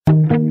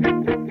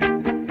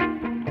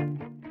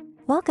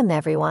Welcome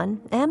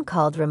everyone, I'm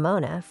called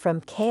Ramona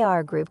from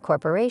KR Group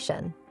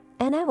Corporation,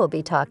 and I will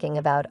be talking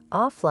about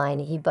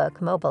offline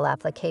ebook mobile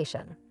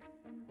application.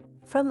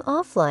 From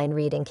offline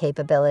reading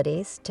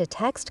capabilities to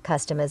text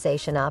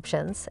customization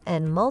options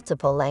and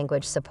multiple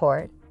language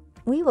support,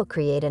 we will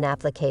create an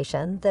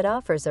application that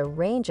offers a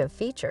range of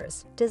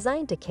features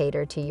designed to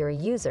cater to your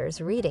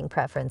users' reading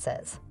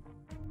preferences.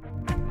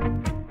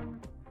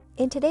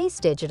 In today's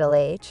digital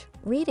age,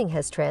 reading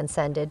has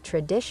transcended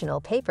traditional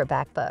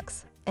paperback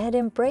books and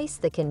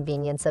embraced the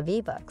convenience of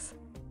ebooks.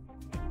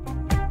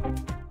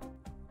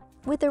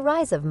 With the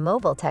rise of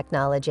mobile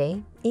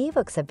technology,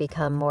 ebooks have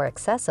become more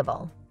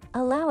accessible,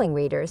 allowing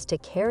readers to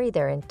carry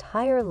their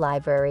entire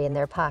library in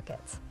their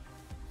pockets.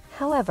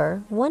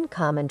 However, one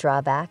common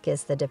drawback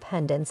is the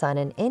dependence on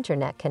an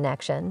internet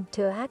connection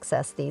to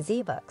access these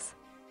ebooks.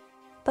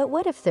 But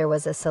what if there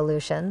was a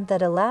solution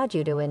that allowed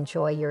you to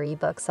enjoy your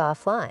ebooks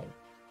offline?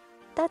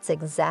 That's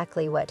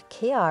exactly what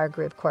KR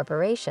Group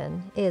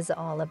Corporation is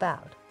all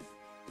about.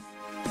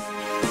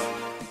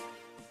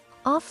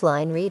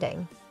 Offline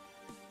reading.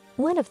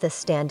 One of the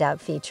standout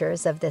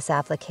features of this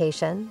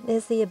application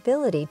is the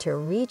ability to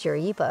read your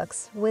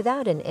ebooks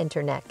without an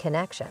internet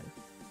connection.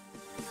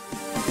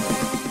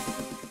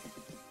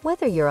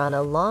 Whether you're on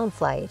a long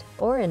flight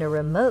or in a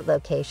remote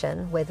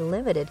location with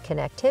limited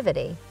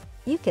connectivity,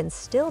 you can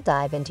still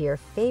dive into your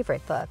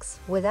favorite books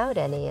without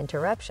any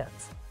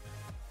interruptions.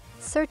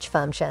 Search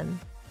function.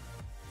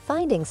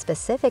 Finding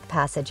specific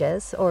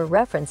passages or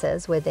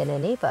references within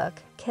an ebook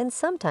can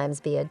sometimes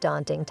be a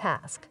daunting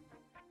task.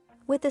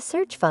 With the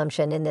search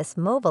function in this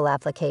mobile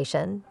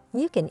application,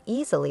 you can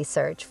easily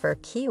search for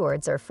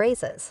keywords or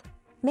phrases,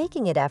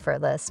 making it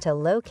effortless to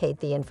locate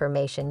the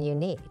information you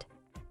need.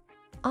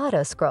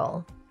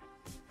 Auto-scroll.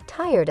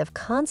 Tired of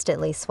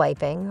constantly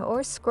swiping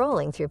or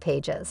scrolling through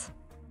pages?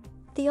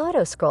 The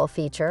auto-scroll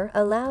feature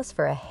allows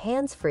for a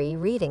hands-free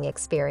reading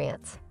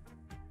experience.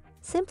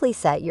 Simply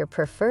set your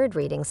preferred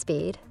reading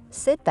speed,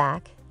 sit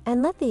back,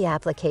 and let the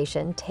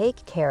application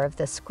take care of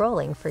the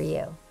scrolling for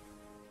you.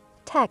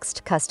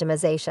 Text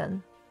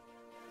customization.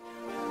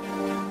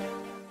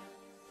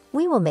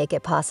 We will make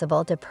it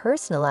possible to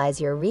personalize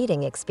your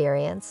reading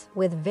experience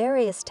with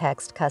various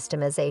text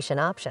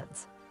customization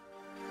options.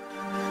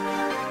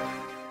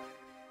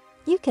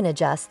 You can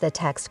adjust the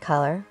text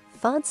color,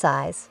 font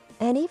size,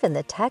 and even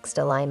the text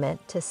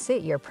alignment to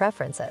suit your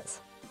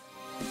preferences.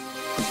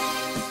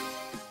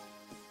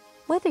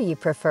 Whether you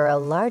prefer a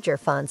larger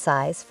font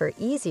size for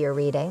easier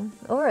reading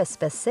or a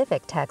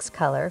specific text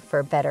color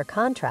for better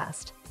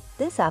contrast,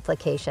 this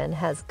application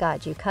has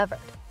got you covered.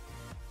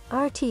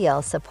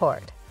 RTL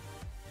support.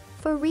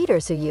 For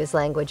readers who use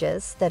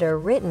languages that are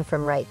written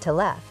from right to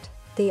left,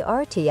 the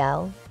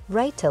RTL,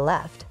 right to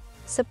left,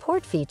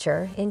 support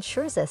feature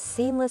ensures a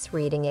seamless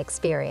reading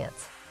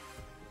experience.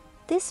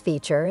 This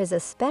feature is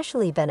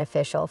especially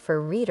beneficial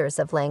for readers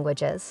of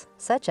languages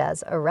such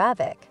as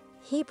Arabic,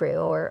 Hebrew,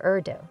 or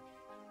Urdu.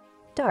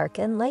 Dark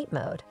and light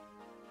mode.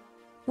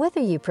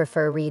 Whether you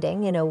prefer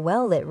reading in a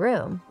well-lit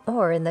room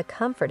or in the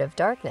comfort of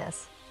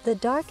darkness, the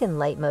dark and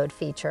light mode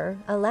feature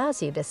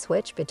allows you to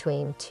switch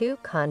between two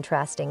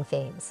contrasting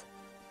themes.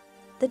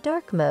 The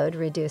dark mode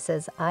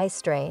reduces eye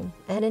strain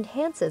and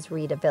enhances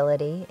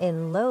readability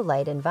in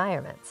low-light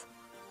environments.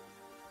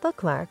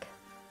 Bookmark.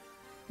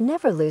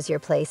 Never lose your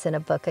place in a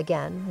book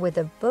again with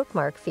the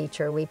bookmark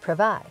feature we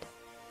provide.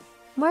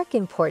 Mark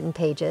important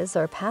pages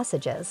or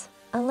passages,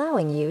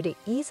 allowing you to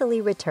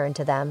easily return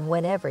to them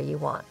whenever you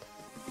want.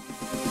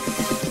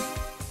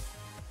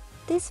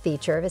 This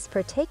feature is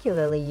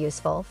particularly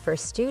useful for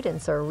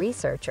students or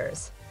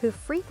researchers who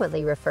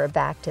frequently refer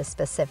back to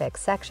specific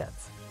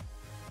sections.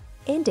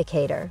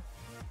 Indicator.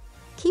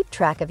 Keep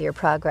track of your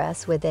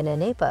progress within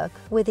an ebook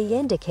with the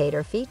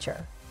indicator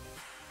feature.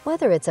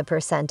 Whether it's a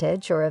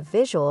percentage or a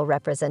visual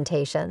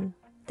representation,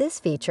 this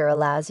feature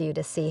allows you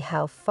to see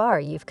how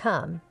far you've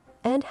come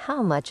and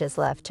how much is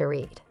left to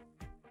read.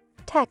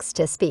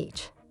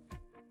 Text-to-speech.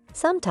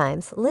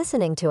 Sometimes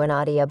listening to an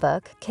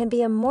audiobook can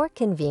be a more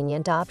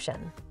convenient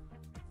option.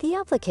 The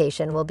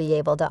application will be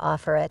able to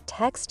offer a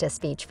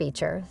text-to-speech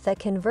feature that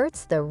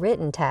converts the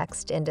written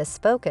text into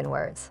spoken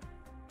words.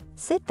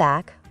 Sit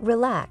back,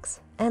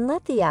 relax, and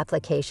let the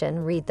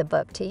application read the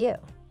book to you.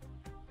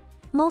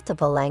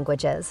 Multiple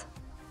languages.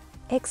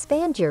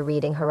 Expand your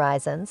reading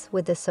horizons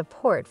with the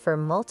support for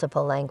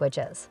multiple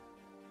languages.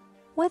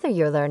 Whether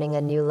you're learning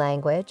a new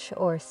language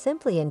or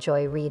simply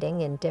enjoy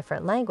reading in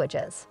different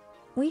languages,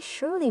 we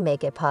surely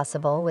make it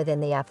possible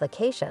within the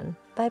application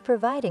by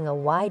providing a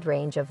wide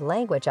range of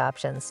language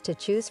options to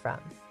choose from.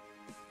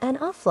 An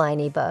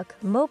offline ebook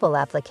mobile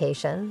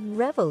application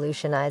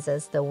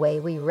revolutionizes the way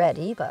we read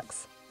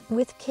ebooks,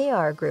 with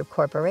KR Group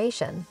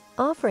Corporation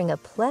offering a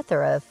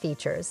plethora of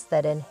features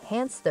that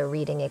enhance the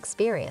reading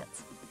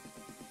experience.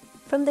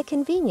 From the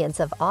convenience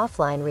of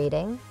offline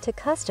reading to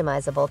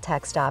customizable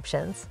text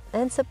options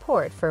and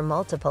support for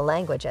multiple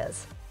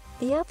languages,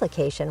 the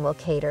application will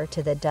cater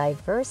to the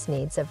diverse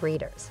needs of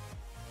readers.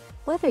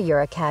 Whether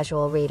you're a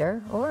casual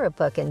reader or a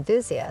book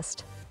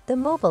enthusiast, The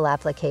mobile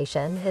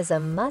application is a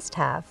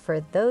must-have for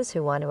those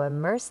who want to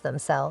immerse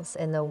themselves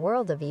in the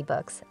world of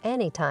ebooks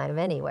anytime,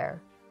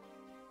 anywhere.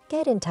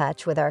 Get in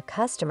touch with our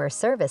customer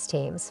service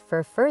teams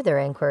for further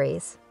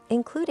inquiries,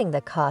 including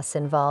the costs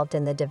involved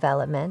in the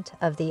development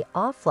of the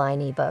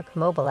offline ebook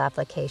mobile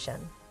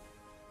application.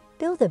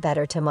 Build a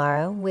better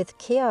tomorrow with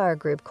KR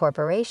Group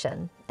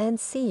Corporation, and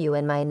see you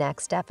in my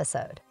next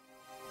episode.